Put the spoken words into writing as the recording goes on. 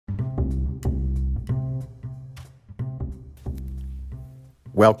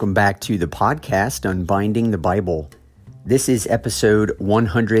Welcome back to the podcast, Unbinding the Bible. This is episode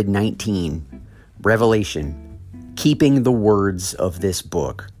 119, Revelation, Keeping the Words of this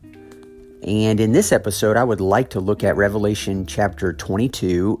Book. And in this episode, I would like to look at Revelation chapter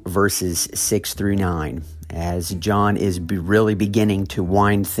 22, verses 6 through 9, as John is really beginning to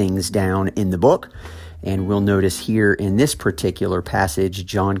wind things down in the book. And we'll notice here in this particular passage,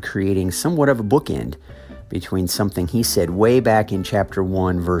 John creating somewhat of a bookend between something he said way back in chapter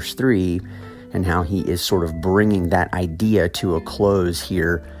 1, verse 3, and how he is sort of bringing that idea to a close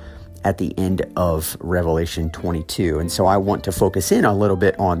here at the end of Revelation 22. And so I want to focus in a little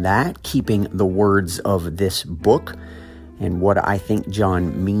bit on that, keeping the words of this book, and what I think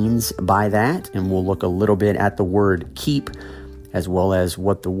John means by that. And we'll look a little bit at the word keep, as well as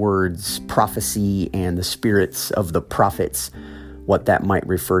what the words prophecy and the spirits of the prophets, what that might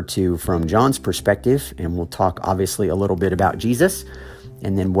refer to from John's perspective. And we'll talk obviously a little bit about Jesus,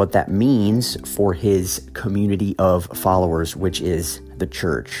 and then what that means for his community of followers, which is the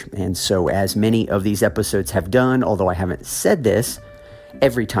church. And so, as many of these episodes have done, although I haven't said this,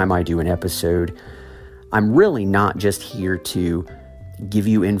 every time I do an episode, I'm really not just here to give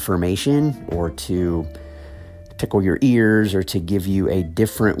you information or to tickle your ears or to give you a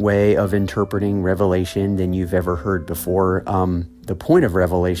different way of interpreting Revelation than you've ever heard before. The point of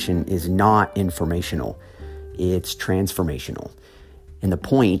Revelation is not informational. It's transformational. And the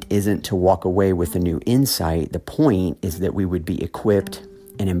point isn't to walk away with a new insight. The point is that we would be equipped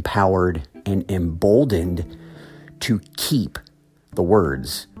and empowered and emboldened to keep the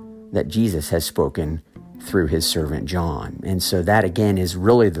words that Jesus has spoken through his servant John. And so that, again, is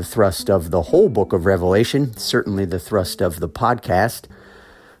really the thrust of the whole book of Revelation, certainly the thrust of the podcast,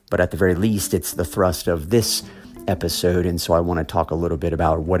 but at the very least, it's the thrust of this episode. And so I want to talk a little bit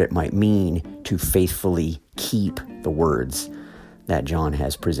about what it might mean to faithfully keep the words that John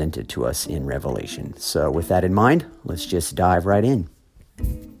has presented to us in Revelation. So with that in mind, let's just dive right in.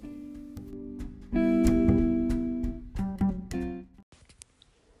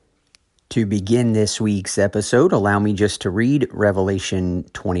 To begin this week's episode, allow me just to read Revelation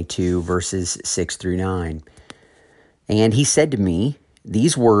 22, verses 6 through 9. And he said to me,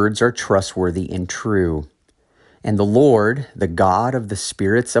 "These words are trustworthy and true. And the Lord, the God of the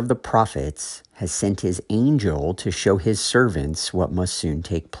spirits of the prophets, has sent his angel to show his servants what must soon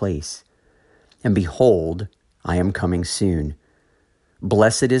take place. And behold, I am coming soon.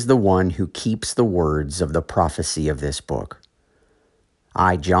 Blessed is the one who keeps the words of the prophecy of this book.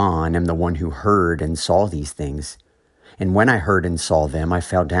 I, John, am the one who heard and saw these things. And when I heard and saw them, I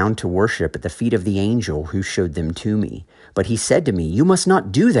fell down to worship at the feet of the angel who showed them to me. But he said to me, 'You must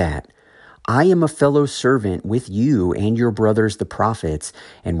not do that. I am a fellow servant with you and your brothers the prophets,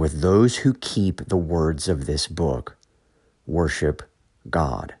 and with those who keep the words of this book. Worship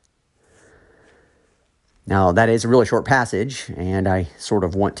God.'" Now, that is a really short passage, and I sort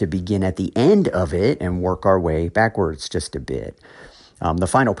of want to begin at the end of it and work our way backwards just a bit. The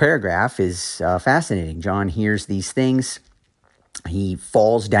final paragraph is fascinating. John hears these things. He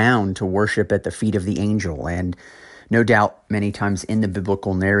falls down to worship at the feet of the angel. And no doubt, many times in the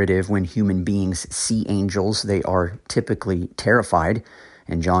biblical narrative, when human beings see angels, they are typically terrified.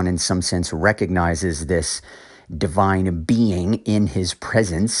 And John, in some sense, recognizes this divine being in his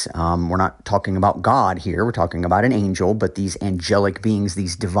presence. We're not talking about God here. We're talking about an angel, but these angelic beings,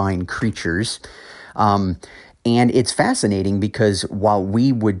 these divine creatures. And it's fascinating because while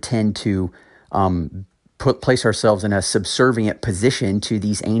we would tend to place ourselves in a subservient position to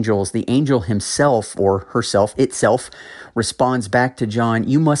these angels, the angel himself or herself, itself, responds back to John,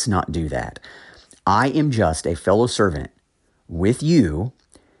 "You must not do that. I am just a fellow servant with you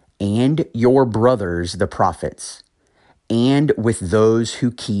and your brothers, the prophets, and with those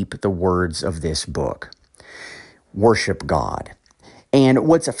who keep the words of this book. Worship God." And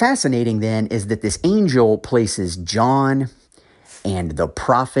what's fascinating then is that this angel places John and the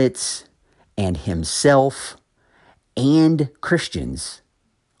prophets and himself and Christians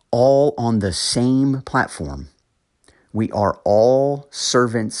all on the same platform. We are all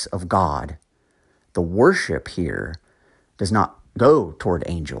servants of God. The worship here does not go toward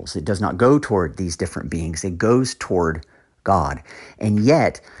angels. It does not go toward these different beings. It goes toward God. And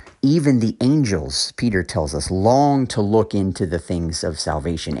yet, even the angels, Peter tells us, long to look into the things of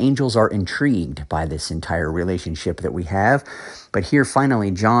salvation. Angels are intrigued by this entire relationship that we have. But here,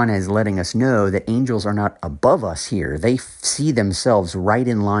 finally, John is letting us know that angels are not above us here. They see themselves right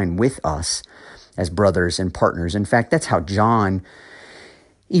in line with us as brothers and partners. In fact, that's how John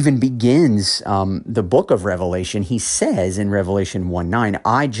even begins the book of Revelation. He says in Revelation 1:9,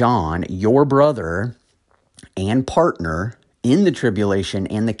 "I, John, your brother and partner in the tribulation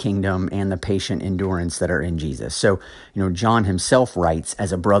and the kingdom and the patient endurance that are in Jesus. So, John himself writes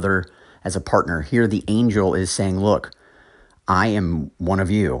as a brother, as a partner. Here the angel is saying, look, I am one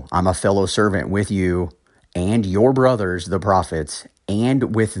of you. I'm a fellow servant with you and your brothers, the prophets,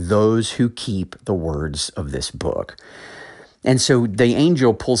 and with those who keep the words of this book. And so the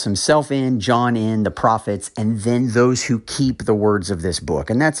angel pulls himself in, John in, the prophets, and then those who keep the words of this book.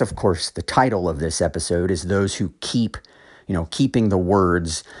 And that's, of course, the title of this episode is those who keep, keeping the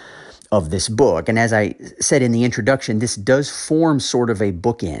words of this book. And as I said in the introduction, this does form sort of a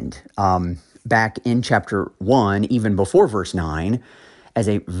bookend. Back in chapter 1, even before verse 9, as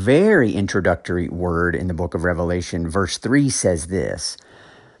a very introductory word in the book of Revelation, verse 3 says this: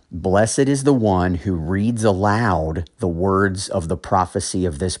 "Blessed is the one who reads aloud the words of the prophecy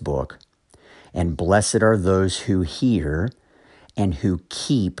of this book, and blessed are those who hear and who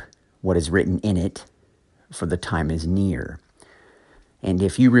keep what is written in it, for the time is near." And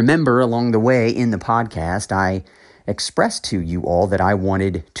if you remember along the way in the podcast, I expressed to you all that I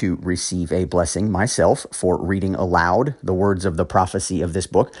wanted to receive a blessing myself for reading aloud the words of the prophecy of this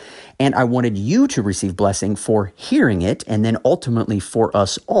book, and I wanted you to receive blessing for hearing it, and then ultimately for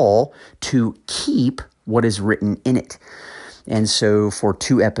us all to keep what is written in it. And so for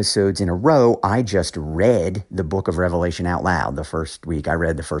 2 episodes in a row, I just read the book of Revelation out loud. The first week I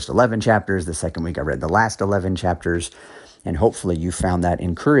read the first 11 chapters. The second week I read the last 11 chapters. And hopefully you found that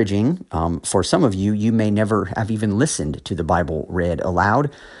encouraging. For some of you, you may never have even listened to the Bible read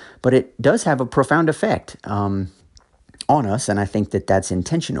aloud, but it does have a profound effect on us, and I think that that's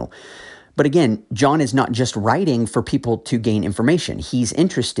intentional. But again, John is not just writing for people to gain information. He's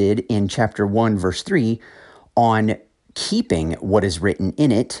interested in chapter 1, verse 3, on keeping what is written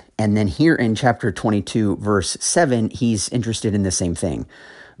in it. And then here in chapter 22, verse 7, he's interested in the same thing.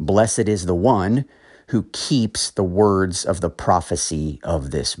 Blessed is the one who keeps the words of the prophecy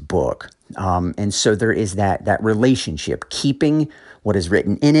of this book. And so there is that relationship, keeping what is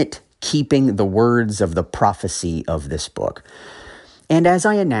written in it, keeping the words of the prophecy of this book. And as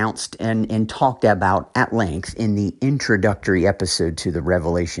I announced and talked about at length in the introductory episode to the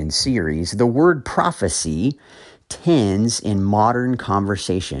Revelation series, the word prophecy tends in modern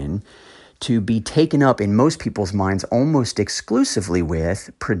conversation to be taken up in most people's minds almost exclusively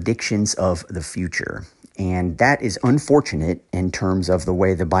with predictions of the future. And that is unfortunate in terms of the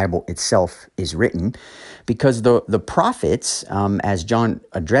way the Bible itself is written, because the prophets, as John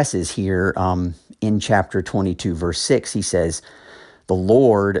addresses here in chapter 22, verse 6, he says, "The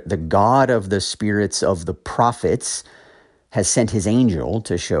Lord, the God of the spirits of the prophets, has sent his angel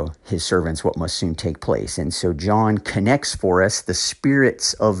to show his servants what must soon take place." And so John connects for us the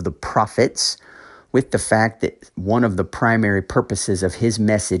spirits of the prophets with the fact that one of the primary purposes of his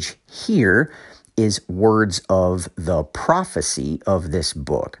message here is words of the prophecy of this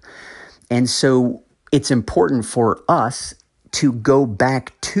book. And so it's important for us to go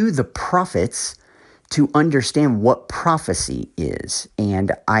back to the prophets to understand what prophecy is.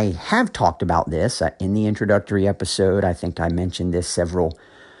 And I have talked about this in the introductory episode. I think I mentioned this several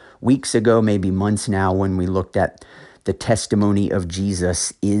weeks ago, maybe months now, when we looked at the testimony of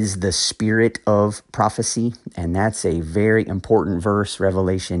Jesus is the spirit of prophecy. And that's a very important verse,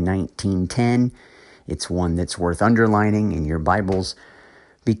 Revelation 19:10. It's one that's worth underlining in your Bibles,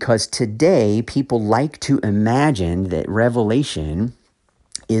 because today people like to imagine that Revelation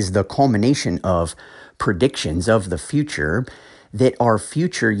is the culmination of predictions of the future that are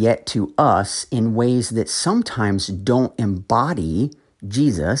future yet to us in ways that sometimes don't embody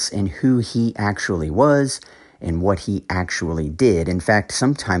Jesus and who he actually was and what he actually did. In fact,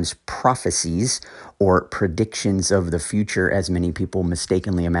 sometimes prophecies or predictions of the future, as many people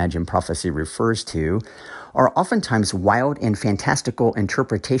mistakenly imagine prophecy refers to, are oftentimes wild and fantastical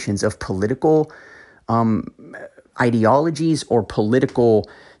interpretations of political ideologies or political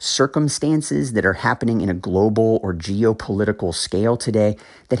circumstances that are happening in a global or geopolitical scale today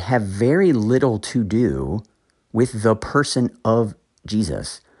that have very little to do with the person of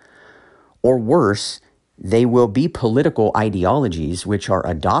Jesus. Or worse, they will be political ideologies which are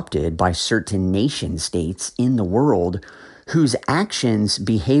adopted by certain nation states in the world whose actions,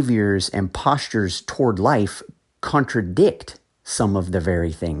 behaviors, and postures toward life contradict some of the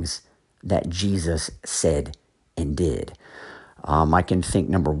very things that Jesus said and did. I can think,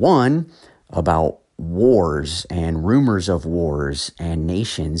 number one, about wars and rumors of wars and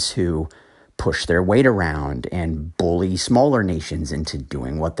nations who push their weight around and bully smaller nations into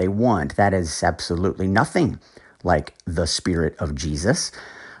doing what they want. That is absolutely nothing like the spirit of Jesus,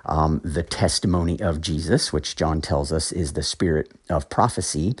 the testimony of Jesus, which John tells us is the spirit of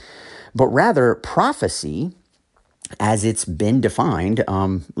prophecy. But rather, prophecy as it's been defined,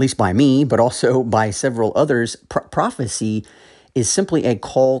 at least by me, but also by several others, prophecy is simply a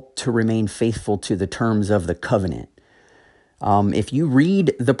call to remain faithful to the terms of the covenant. If you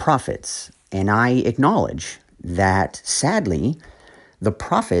read the prophets, and I acknowledge that, sadly, the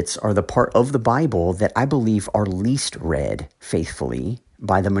prophets are the part of the Bible that I believe are least read faithfully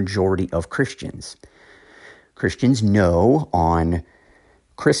by the majority of Christians. Christians know on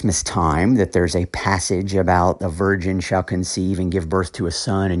Christmas time that there's a passage about a virgin shall conceive and give birth to a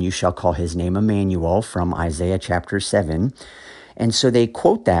son, and you shall call his name Emmanuel from Isaiah chapter 7. And so they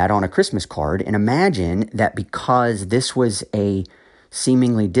quote that on a Christmas card and imagine that because this was a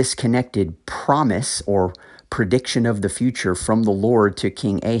seemingly disconnected promise or prediction of the future from the Lord to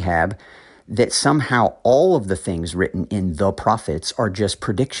King Ahab, that somehow all of the things written in the prophets are just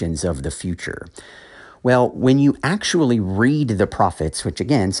predictions of the future. Well, when you actually read the prophets, which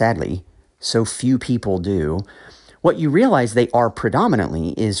again, sadly, so few people do, what you realize they are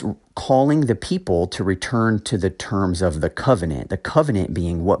predominantly is calling the people to return to the terms of the covenant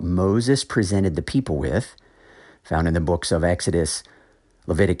being what Moses presented the people with, found in the books of Exodus,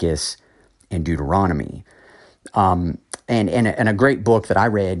 Leviticus, and Deuteronomy. And a great book that I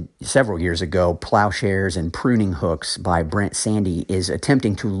read several years ago, Plowshares and Pruning Hooks by Brent Sandy, is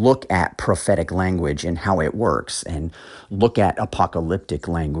attempting to look at prophetic language and how it works, and look at apocalyptic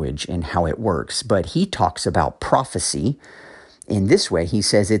language and how it works. But he talks about prophecy in this way. He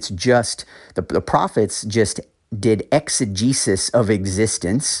says it's just, the prophets just did exegesis of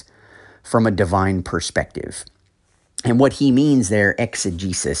existence from a divine perspective. And what he means there,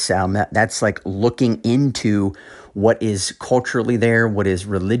 exegesis, that's like looking into what is culturally there, what is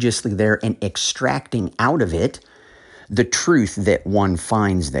religiously there, and extracting out of it the truth that one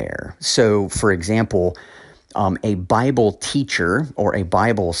finds there. So, for example, a Bible teacher or a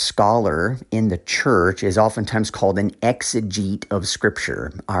Bible scholar in the church is oftentimes called an exegete of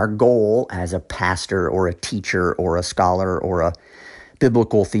Scripture. Our goal as a pastor or a teacher or a scholar or a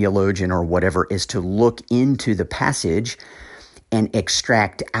biblical theologian or whatever is to look into the passage and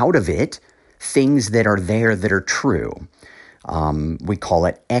extract out of it things that are there that are true. We call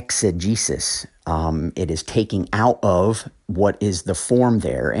it exegesis. It is taking out of what is the form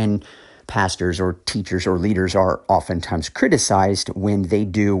there. And pastors or teachers or leaders are oftentimes criticized when they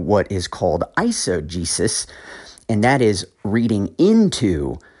do what is called eisegesis, and that is reading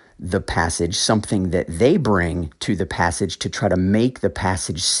into the passage, something that they bring to the passage to try to make the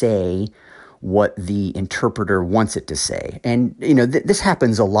passage say what the interpreter wants it to say. And, this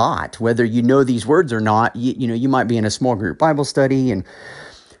happens a lot, whether you know these words or not. You might be in a small group Bible study, and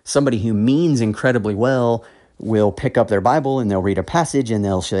somebody who means incredibly well will pick up their Bible and they'll read a passage and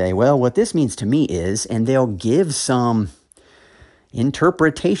they'll say, well, what this means to me is, and they'll give some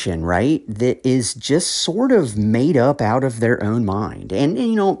interpretation, right, that is just sort of made up out of their own mind.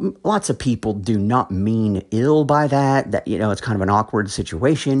 And lots of people do not mean ill by that, it's kind of an awkward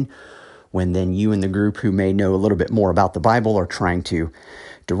situation when then you and the group who may know a little bit more about the Bible are trying to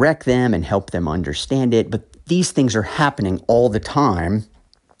direct them and help them understand it. But these things are happening all the time.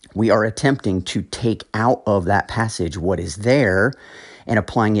 We are attempting to take out of that passage what is there and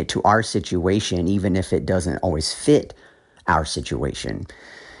applying it to our situation, even if it doesn't always fit our situation.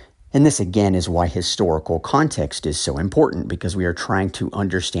 And this, again, is why historical context is so important, because we are trying to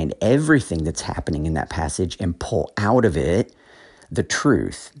understand everything that's happening in that passage and pull out of it the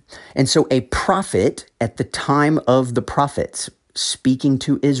truth. And so a prophet at the time of the prophets, speaking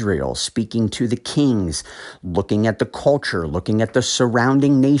to Israel, speaking to the kings, looking at the culture, looking at the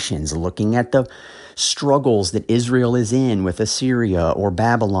surrounding nations, looking at the struggles that Israel is in with Assyria or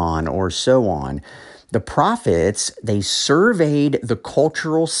Babylon or so on. The prophets, they surveyed the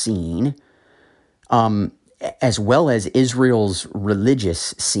cultural scene, as well as Israel's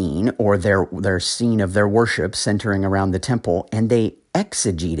religious scene, or their scene of their worship centering around the temple, and they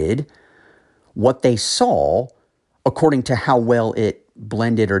exegeted what they saw according to how well it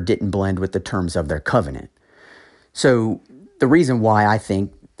blended or didn't blend with the terms of their covenant. So the reason why I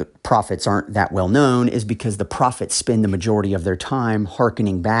think the prophets aren't that well known is because the prophets spend the majority of their time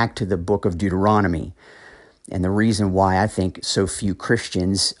hearkening back to the book of Deuteronomy. And the reason why I think so few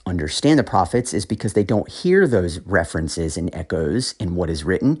Christians understand the prophets is because they don't hear those references and echoes in what is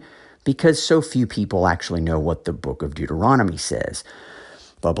written, because so few people actually know what the book of Deuteronomy says.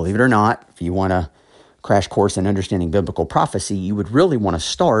 But believe it or not, if you want a crash course in understanding biblical prophecy, you would really want to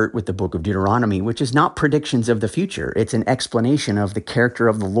start with the book of Deuteronomy, which is not predictions of the future. It's an explanation of the character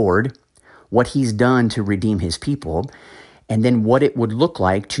of the Lord, what he's done to redeem his people, and then what it would look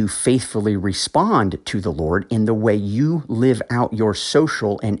like to faithfully respond to the Lord in the way you live out your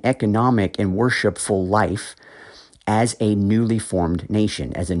social and economic and worshipful life as a newly formed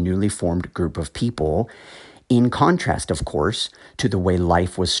nation, as a newly formed group of people, in contrast, of course, to the way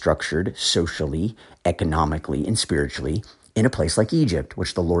life was structured socially, economically, and spiritually in a place like Egypt,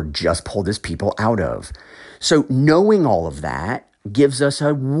 which the Lord just pulled his people out of. So knowing all of that gives us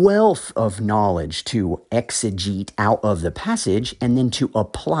a wealth of knowledge to exegete out of the passage and then to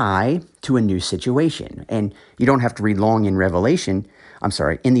apply to a new situation. And you don't have to read long in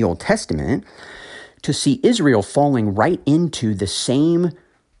in the Old Testament to see Israel falling right into the same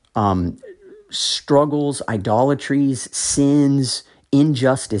struggles, idolatries, sins,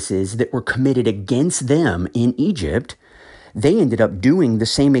 injustices that were committed against them in Egypt. They ended up doing the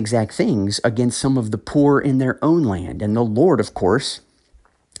same exact things against some of the poor in their own land. And the Lord, of course,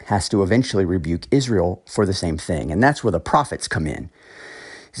 has to eventually rebuke Israel for the same thing. And that's where the prophets come in.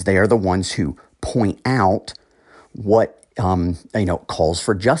 They are the ones who point out what calls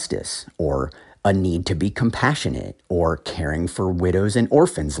for justice, or a need to be compassionate, or caring for widows and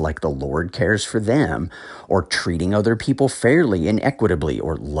orphans like the Lord cares for them, or treating other people fairly and equitably,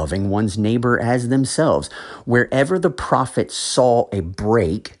 or loving one's neighbor as themselves. Wherever the prophets saw a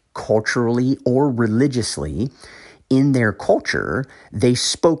break culturally or religiously in their culture, they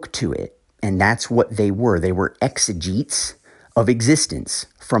spoke to it. And that's what they were. They were exegetes of existence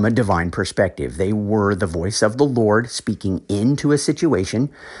from a divine perspective. They were the voice of the Lord speaking into a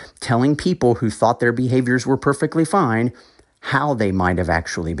situation, telling people who thought their behaviors were perfectly fine how they might have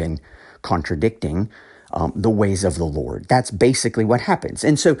actually been contradicting the ways of the Lord. That's basically what happens.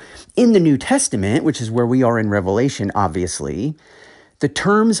 And so in the New Testament, which is where we are in Revelation, obviously, the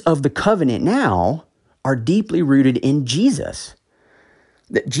terms of the covenant now are deeply rooted in Jesus.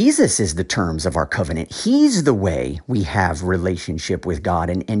 That Jesus is the terms of our covenant. He's the way we have relationship with God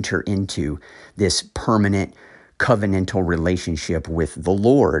and enter into this permanent covenantal relationship with the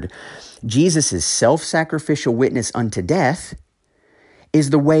Lord. Jesus' self-sacrificial witness unto death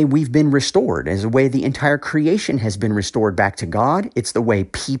is the way we've been restored, is the way the entire creation has been restored back to God. It's the way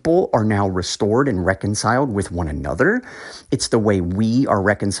people are now restored and reconciled with one another. It's the way we are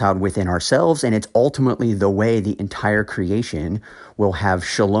reconciled within ourselves, and it's ultimately the way the entire creation will have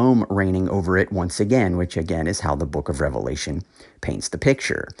shalom reigning over it once again, which again is how the book of Revelation paints the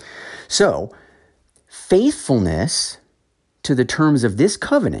picture. So, faithfulness to the terms of this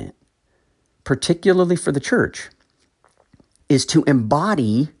covenant, particularly for the church, is to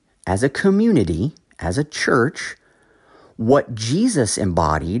embody as a community, as a church, what Jesus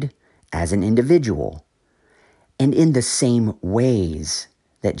embodied as an individual, and in the same ways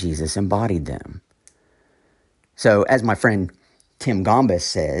that Jesus embodied them. So, as my friend Tim Gombas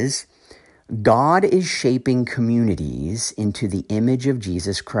says, God is shaping communities into the image of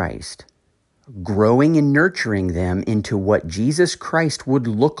Jesus Christ, growing and nurturing them into what Jesus Christ would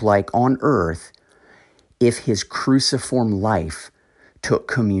look like on earth if his cruciform life took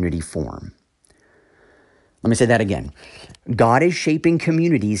community form. Let me say that again. God is shaping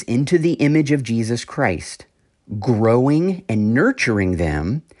communities into the image of Jesus Christ, growing and nurturing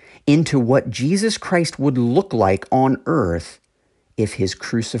them into what Jesus Christ would look like on earth if his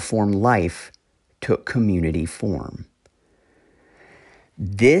cruciform life took community form.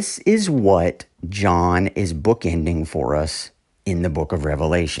 This is what John is bookending for us in the book of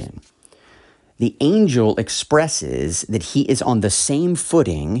Revelation. The angel expresses that he is on the same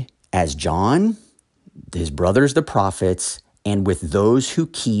footing as John, his brothers, the prophets, and with those who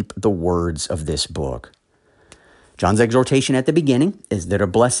keep the words of this book. John's exhortation at the beginning is that a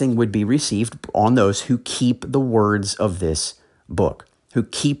blessing would be received on those who keep the words of this book, who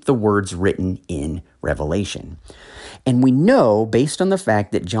keep the words written in Revelation. And we know, based on the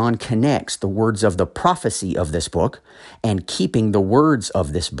fact that John connects the words of the prophecy of this book and keeping the words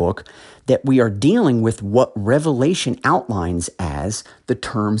of this book, that we are dealing with what Revelation outlines as the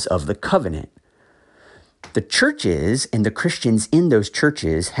terms of the covenant. The churches and the Christians in those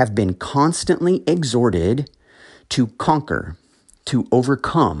churches have been constantly exhorted to conquer, to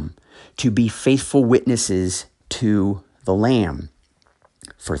overcome, to be faithful witnesses to the Lamb.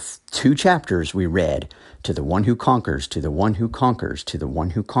 For 2 chapters we read, to the one who conquers, to the one who conquers, to the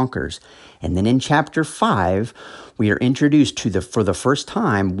one who conquers. And then in chapter 5, we are introduced to for the first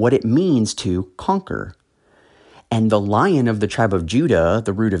time what it means to conquer. And the Lion of the tribe of Judah,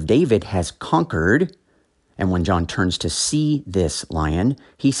 the root of David, has conquered. And when John turns to see this lion,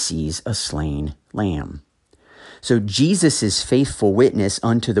 he sees a slain lamb. So Jesus' faithful witness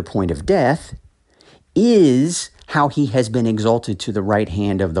unto the point of death is how he has been exalted to the right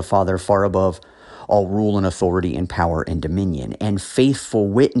hand of the Father far above all rule and authority and power and dominion. And faithful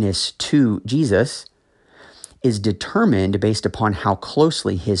witness to Jesus is determined based upon how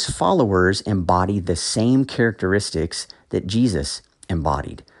closely his followers embody the same characteristics that Jesus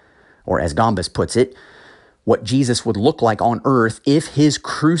embodied. Or as Gombas puts it, what Jesus would look like on earth if his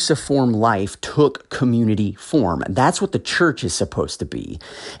cruciform life took community form. That's what the church is supposed to be.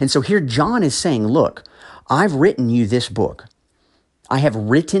 And so here John is saying, look, I've written you this book. I have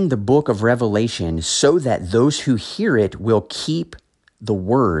written the book of Revelation so that those who hear it will keep the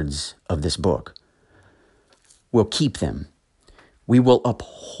words of this book. We'll keep them. We will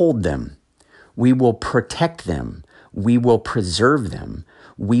uphold them. We will protect them. We will preserve them.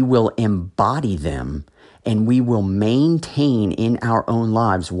 We will embody them. And we will maintain in our own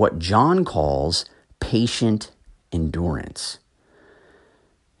lives what John calls patient endurance.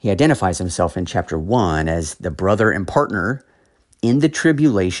 He identifies himself in chapter 1 as the brother and partner in the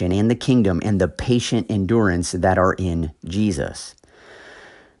tribulation and the kingdom and the patient endurance that are in Jesus.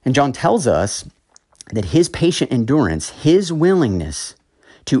 And John tells us that his patient endurance, his willingness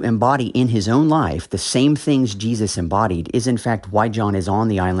to embody in his own life the same things Jesus embodied, is in fact why John is on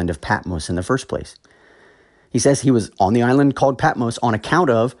the island of Patmos in the first place. He says he was on the island called Patmos on account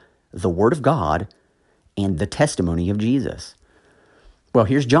of the word of God and the testimony of Jesus. Well,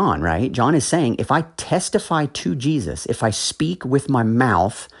 here's John, right? John is saying, if I testify to Jesus, if I speak with my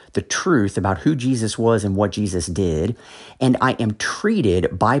mouth the truth about who Jesus was and what Jesus did, and I am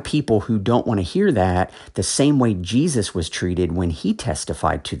treated by people who don't want to hear that the same way Jesus was treated when he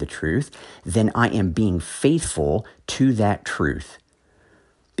testified to the truth, then I am being faithful to that truth.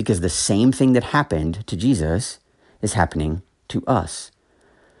 Because the same thing that happened to Jesus is happening to us.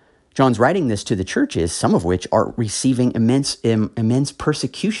 John's writing this to the churches, some of which are receiving immense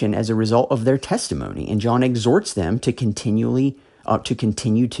persecution as a result of their testimony. And John exhorts them to continue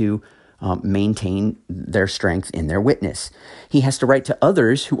to maintain their strength in their witness. He has to write to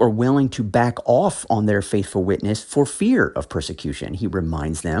others who are willing to back off on their faithful witness for fear of persecution. He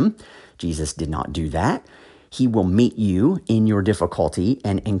reminds them, Jesus did not do that. He will meet you in your difficulty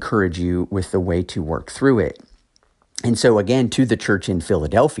and encourage you with the way to work through it. And so again, to the church in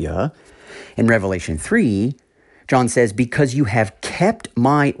Philadelphia, in Revelation 3, John says, because you have kept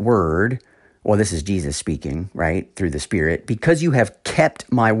my word, well, this is Jesus speaking, right, through the Spirit, because you have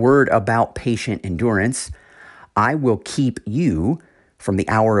kept my word about patient endurance, I will keep you from the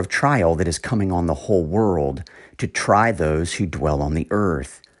hour of trial that is coming on the whole world to try those who dwell on the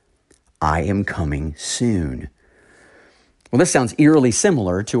earth. I am coming soon. Well, this sounds eerily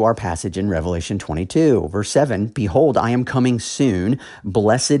similar to our passage in Revelation 22, verse 7. Behold, I am coming soon.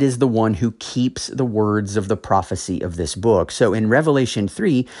 Blessed is the one who keeps the words of the prophecy of this book. So in Revelation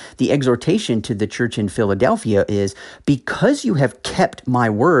 3, the exhortation to the church in Philadelphia is, because you have kept my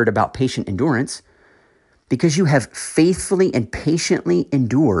word about patient endurance, because you have faithfully and patiently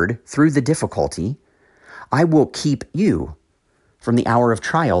endured through the difficulty, I will keep you from the hour of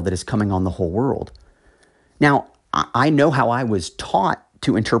trial that is coming on the whole world. Now, I know how I was taught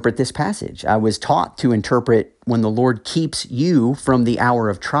to interpret this passage. I was taught to interpret when the Lord keeps you from the hour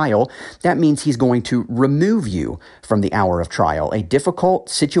of trial, that means he's going to remove you from the hour of trial. A difficult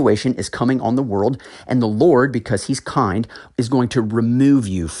situation is coming on the world, and the Lord, because he's kind, is going to remove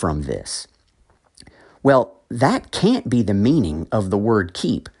you from this. Well, that can't be the meaning of the word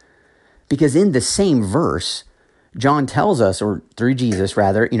keep, because in the same verse, John tells us, or through Jesus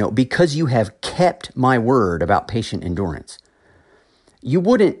rather, because you have kept my word about patient endurance. You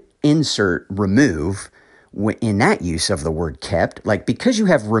wouldn't insert remove in that use of the word kept, like because you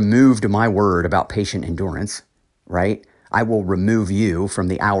have removed my word about patient endurance, right? I will remove you from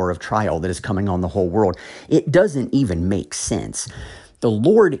the hour of trial that is coming on the whole world. It doesn't even make sense. The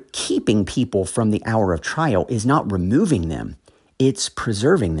Lord keeping people from the hour of trial is not removing them. It's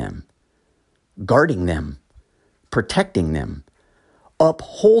preserving them, guarding them, protecting them,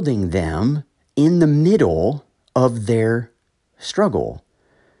 upholding them in the middle of their struggle.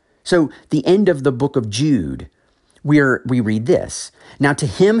 So the end of the book of Jude, we read this. Now to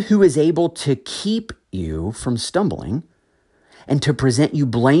him who is able to keep you from stumbling and to present you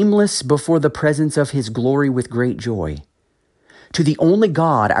blameless before the presence of his glory with great joy. To the only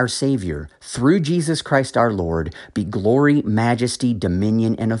God, our Savior, through Jesus Christ our Lord, be glory, majesty,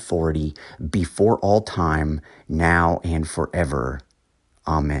 dominion, and authority before all time, now and forever.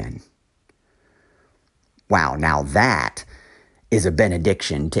 Amen. Wow, now that is a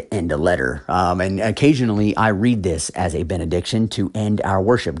benediction to end a letter. And occasionally I read this as a benediction to end our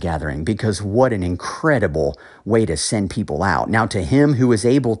worship gathering, because what an incredible way to send people out. Now to him who is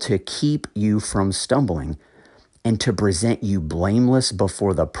able to keep you from stumbling and to present you blameless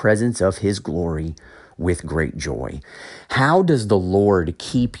before the presence of his glory with great joy. How does the Lord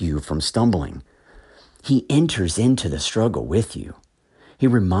keep you from stumbling? He enters into the struggle with you. He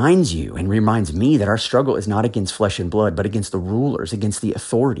reminds you and reminds me that our struggle is not against flesh and blood, but against the rulers, against the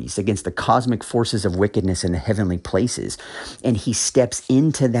authorities, against the cosmic forces of wickedness in the heavenly places. And he steps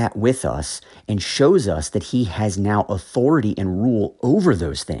into that with us and shows us that he has now authority and rule over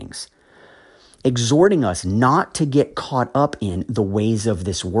those things, exhorting us not to get caught up in the ways of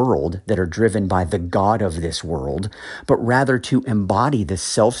this world that are driven by the God of this world, but rather to embody the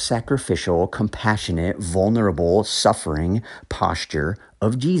self-sacrificial, compassionate, vulnerable, suffering posture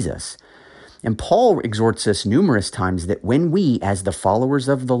of Jesus. And Paul exhorts us numerous times that when we, as the followers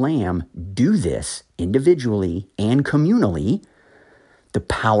of the Lamb, do this individually and communally, the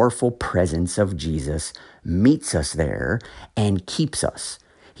powerful presence of Jesus meets us there and keeps us.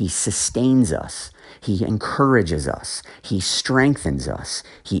 He sustains us. He encourages us. He strengthens us.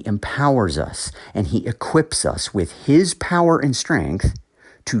 He empowers us. And he equips us with his power and strength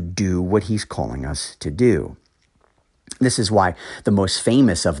to do what he's calling us to do. This is why the most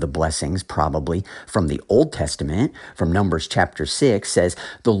famous of the blessings, probably from the Old Testament, from Numbers chapter 6, says,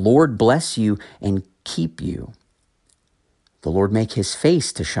 "The Lord bless you and keep you. The Lord make his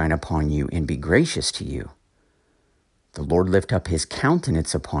face to shine upon you and be gracious to you. The Lord lift up his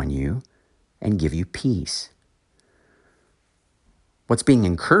countenance upon you and give you peace." What's being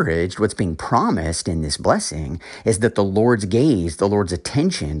encouraged, what's being promised in this blessing is that the Lord's gaze, the Lord's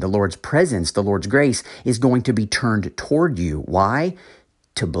attention, the Lord's presence, the Lord's grace is going to be turned toward you. Why?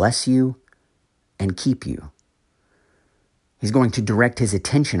 To bless you and keep you. He's going to direct his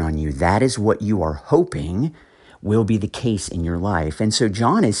attention on you. That is what you are hoping will be the case in your life. And so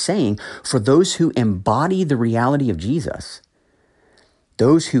John is saying, for those who embody the reality of Jesus,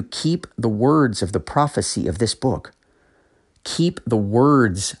 those who keep the words of the prophecy of this book, keep the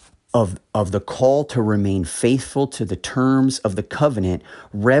words of the call to remain faithful to the terms of the covenant,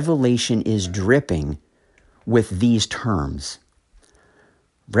 Revelation is dripping with these terms.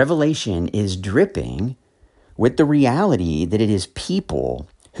 Revelation is dripping with the reality that it is people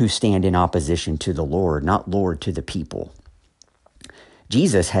who stand in opposition to the Lord, not Lord to the people.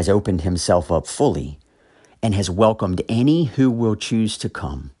 Jesus has opened himself up fully and has welcomed any who will choose to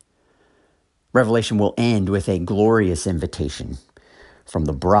come. Revelation will end with a glorious invitation from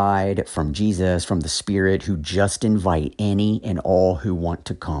the bride, from Jesus, from the Spirit, who just invite any and all who want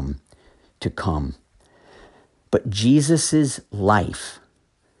to come to come. But Jesus's life,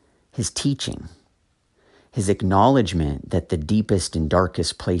 his teaching, his acknowledgement that the deepest and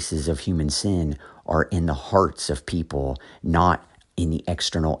darkest places of human sin are in the hearts of people, not in the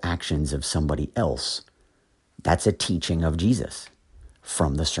external actions of somebody else. That's a teaching of Jesus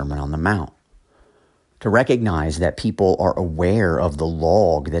from the Sermon on the Mount. To recognize that people are aware of the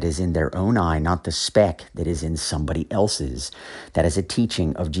log that is in their own eye, not the speck that is in somebody else's. That is a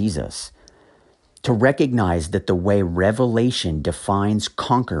teaching of Jesus. To recognize that the way Revelation defines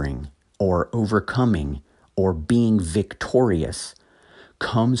conquering or overcoming or being victorious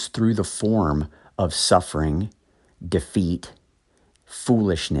comes through the form of suffering, defeat,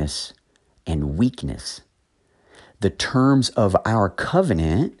 foolishness, and weakness. The terms of our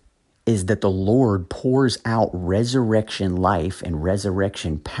covenant is that the Lord pours out resurrection life and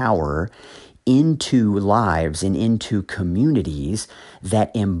resurrection power into lives and into communities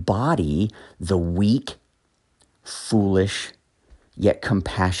that embody the weak, foolish, yet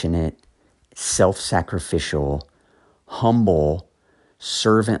compassionate, self-sacrificial, humble,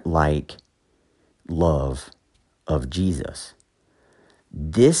 servant-like love of Jesus.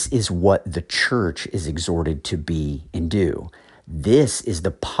 This is what the church is exhorted to be and do. This is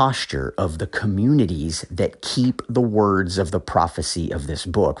the posture of the communities that keep the words of the prophecy of this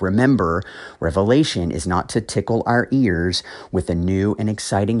book. Remember, Revelation is not to tickle our ears with a new and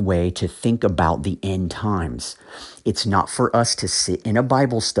exciting way to think about the end times. It's not for us to sit in a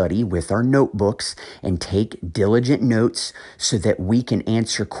Bible study with our notebooks and take diligent notes so that we can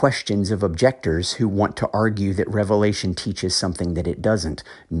answer questions of objectors who want to argue that Revelation teaches something that it doesn't.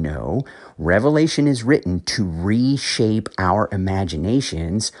 No, Revelation is written to reshape our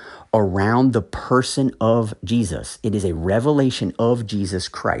imaginations around the person of Jesus. It is a revelation of Jesus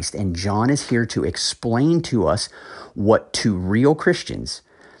Christ, and John is here to explain to us what to real Christians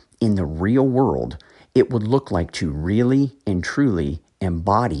in the real world it would look like to really and truly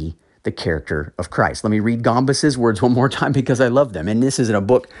embody the character of Christ. Let me read Gombas's words one more time because I love them. And this is in a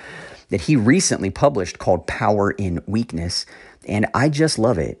book that he recently published called Power in Weakness, and I just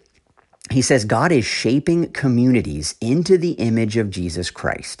love it. He says, God is shaping communities into the image of Jesus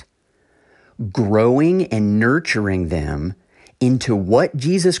Christ, growing and nurturing them into what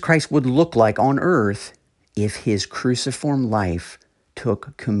Jesus Christ would look like on earth if his cruciform life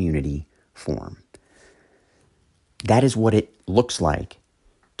took community form. That is what it looks like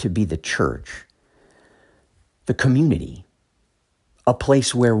to be the church, the community, a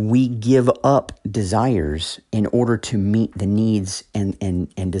place where we give up desires in order to meet the needs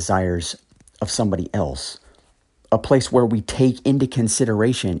and desires of somebody else. A place where we take into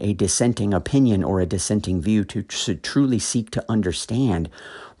consideration a dissenting opinion or a dissenting view to truly seek to understand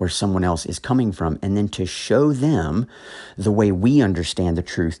where someone else is coming from, and then to show them the way we understand the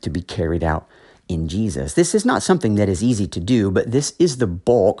truth to be carried out in Jesus. This is not something that is easy to do, but this is the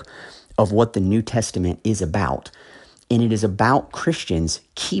bulk of what the New Testament is about. And it is about Christians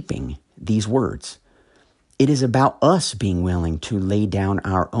keeping these words. It is about us being willing to lay down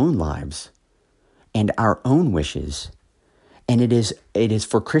our own lives and our own wishes. And it is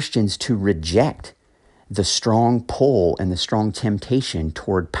for Christians to reject the strong pull and the strong temptation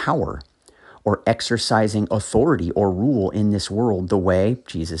toward power or exercising authority or rule in this world the way,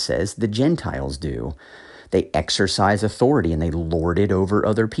 Jesus says, the Gentiles do. They exercise authority and they lord it over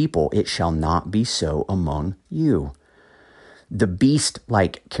other people. It shall not be so among you. The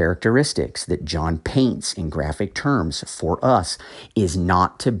beast-like characteristics that John paints in graphic terms for us is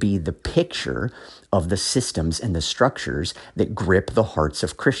not to be the picture of the systems and the structures that grip the hearts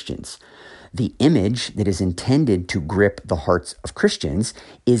of Christians. The image that is intended to grip the hearts of Christians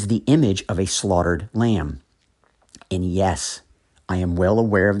is the image of a slaughtered lamb. And yes, I am well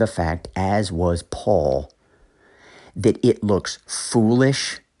aware of the fact, as was Paul, that it looks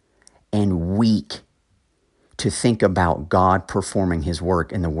foolish and weak to think about God performing his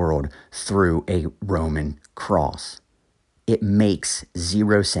work in the world through a Roman cross. It makes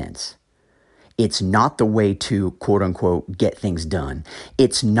zero sense. It's not the way to, quote unquote, get things done.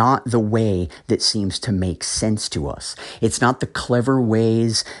 It's not the way that seems to make sense to us. It's not the clever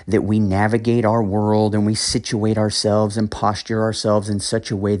ways that we navigate our world and we situate ourselves and posture ourselves in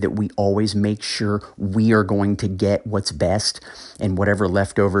such a way that we always make sure we are going to get what's best, and whatever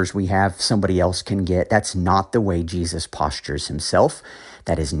leftovers we have, somebody else can get. That's not the way Jesus postures himself.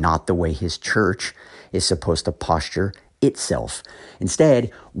 That is not the way his church is supposed to posture itself.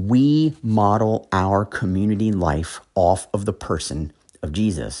 Instead, we model our community life off of the person of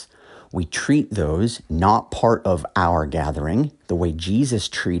Jesus. We treat those not part of our gathering the way Jesus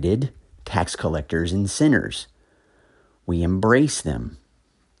treated tax collectors and sinners. We embrace them.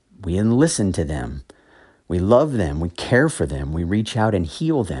 We listen to them. We love them. We care for them. We reach out and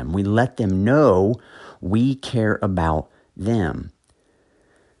heal them. We let them know we care about them.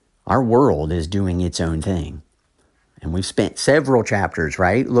 Our world is doing its own thing. And we've spent several chapters,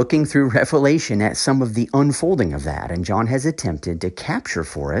 right, looking through Revelation at some of the unfolding of that. And John has attempted to capture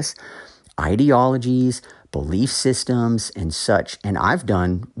for us ideologies, belief systems, and such. And I've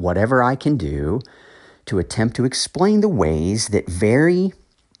done whatever I can do to attempt to explain the ways that vary,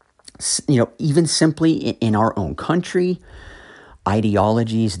 even simply in our own country,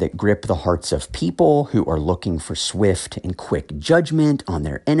 ideologies that grip the hearts of people who are looking for swift and quick judgment on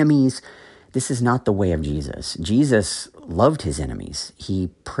their enemies. This is not the way of Jesus. Jesus loved his enemies.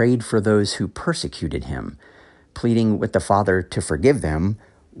 He prayed for those who persecuted him, pleading with the Father to forgive them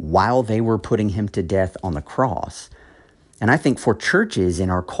while they were putting him to death on the cross. And I think for churches in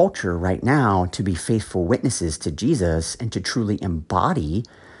our culture right now to be faithful witnesses to Jesus and to truly embody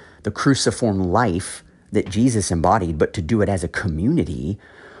the cruciform life that Jesus embodied, but to do it as a community,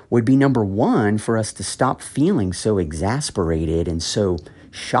 would be number one, for us to stop feeling so exasperated and so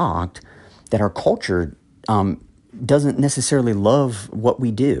shocked that our culture doesn't necessarily love what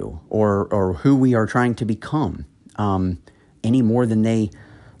we do or who we are trying to become any more than they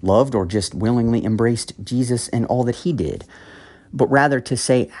loved or just willingly embraced Jesus and all that he did. But rather to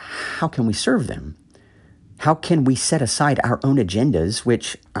say, how can we serve them? How can we set aside our own agendas,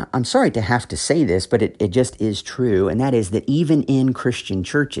 which I'm sorry to have to say this, but it just is true. And that is that even in Christian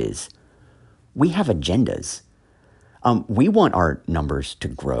churches, we have agendas. We want our numbers to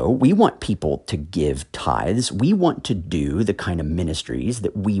grow. We want people to give tithes. We want to do the kind of ministries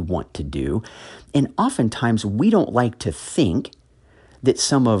that we want to do. And oftentimes we don't like to think that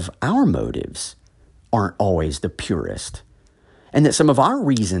some of our motives aren't always the purest, and that some of our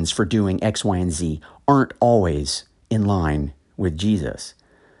reasons for doing X, Y, and Z aren't always in line with Jesus.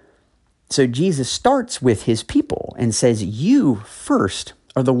 So Jesus starts with his people and says, you first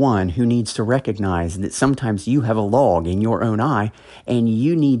are the one who needs to recognize that sometimes you have a log in your own eye and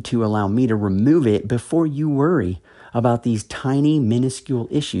you need to allow me to remove it before you worry about these tiny, minuscule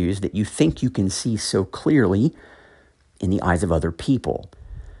issues that you think you can see so clearly in the eyes of other people.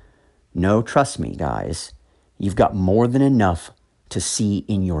 No, trust me, guys, you've got more than enough to see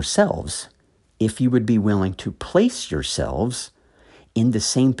in yourselves if you would be willing to place yourselves in the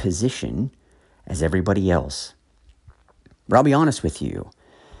same position as everybody else. But I'll be honest with you.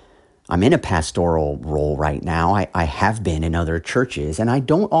 I'm in a pastoral role right now. I have been in other churches, and I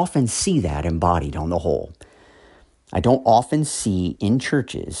don't often see that embodied on the whole. I don't often see in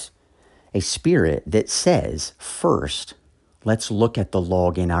churches a spirit that says, first, let's look at the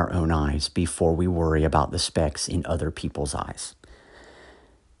log in our own eyes before we worry about the specks in other people's eyes.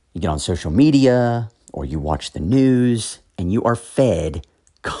 You get on social media or you watch the news and you are fed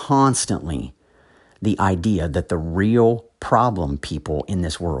constantly the idea that the real problem people in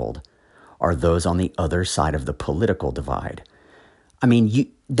this world are those on the other side of the political divide. I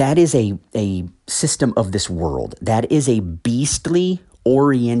mean, that is a system of this world. That is a beastly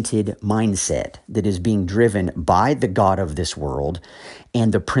oriented mindset that is being driven by the God of this world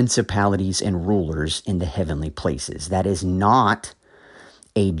and the principalities and rulers in the heavenly places. That is not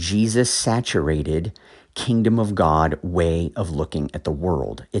a Jesus-saturated kingdom of God way of looking at the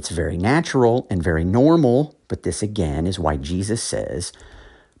world. It's very natural and very normal, but this again is why Jesus says,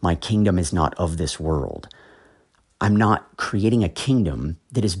 "My kingdom is not of this world." I'm not creating a kingdom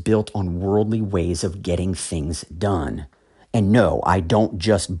that is built on worldly ways of getting things done. And no, I don't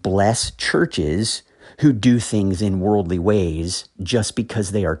just bless churches who do things in worldly ways just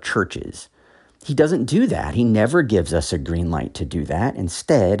because they are churches. He doesn't do that. He never gives us a green light to do that.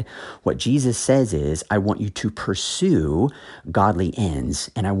 Instead, what Jesus says is, I want you to pursue godly ends,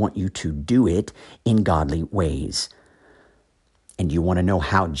 and I want you to do it in godly ways. And you want to know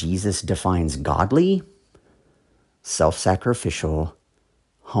how Jesus defines godly? Self-sacrificial,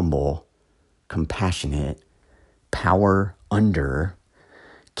 humble, compassionate, power under,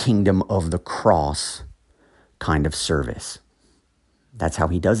 kingdom of the cross kind of service. That's how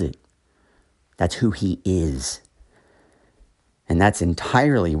he does it. That's who he is. And that's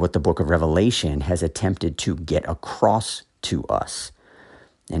entirely what the book of Revelation has attempted to get across to us.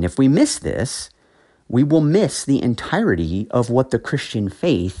 And if we miss this, we will miss the entirety of what the Christian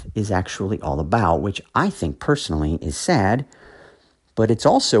faith is actually all about, which I think personally is sad, but it's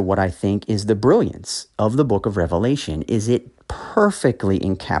also what I think is the brilliance of the book of Revelation, is it perfectly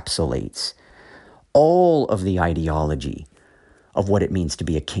encapsulates all of the ideology of what it means to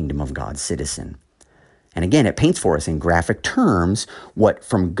be a kingdom of God citizen. And again, it paints for us in graphic terms what,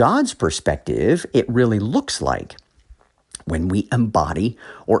 from God's perspective, it really looks like when we embody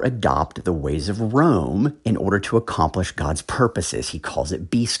or adopt the ways of Rome in order to accomplish God's purposes. He calls it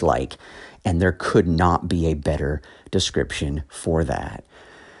beast-like, and there could not be a better description for that.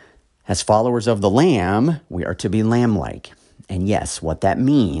 As followers of the Lamb, we are to be lamb-like. And yes, what that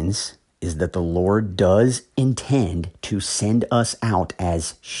means is that the Lord does intend to send us out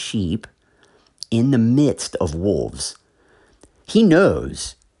as sheep in the midst of wolves. He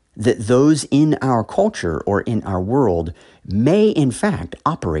knows that those in our culture or in our world may in fact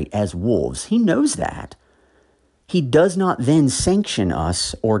operate as wolves. He knows that. He does not then sanction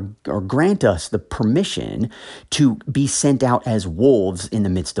us or grant us the permission to be sent out as wolves in the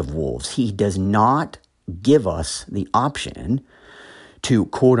midst of wolves. He does not give us the option to,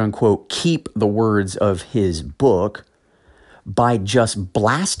 quote unquote, keep the words of his book by just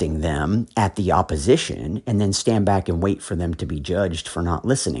blasting them at the opposition and then stand back and wait for them to be judged for not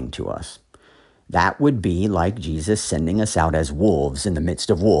listening to us. That would be like Jesus sending us out as wolves in the midst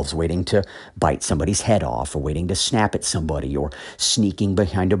of wolves, waiting to bite somebody's head off, or waiting to snap at somebody, or sneaking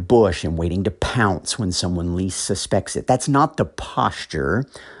behind a bush and waiting to pounce when someone least suspects it. That's not the posture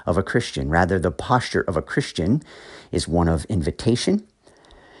of a Christian. Rather, the posture of a Christian is one of invitation.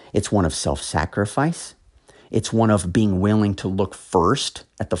 It's one of self-sacrifice. It's one of being willing to look first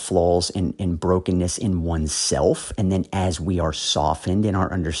at the flaws and brokenness in oneself. And then as we are softened in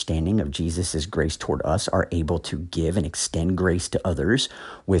our understanding of Jesus' grace toward us, are able to give and extend grace to others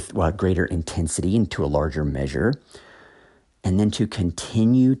with greater intensity and to a larger measure. And then to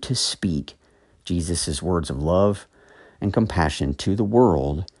continue to speak Jesus' words of love and compassion to the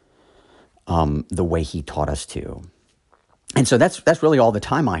world the way he taught us to. And so that's really all the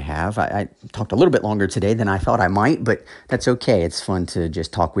time I have. I talked a little bit longer today than I thought I might, but that's okay. It's fun to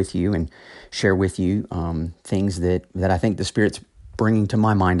just talk with you and share with you things that I think the Spirit's bringing to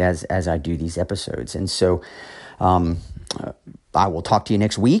my mind as I do these episodes. And so I will talk to you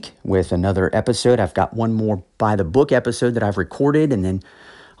next week with another episode. I've got one more by the book episode that I've recorded, and then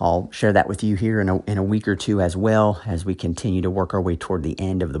I'll share that with you here in a week or two as well, as we continue to work our way toward the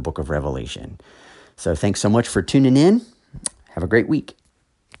end of the book of Revelation. So thanks so much for tuning in. Have a great week.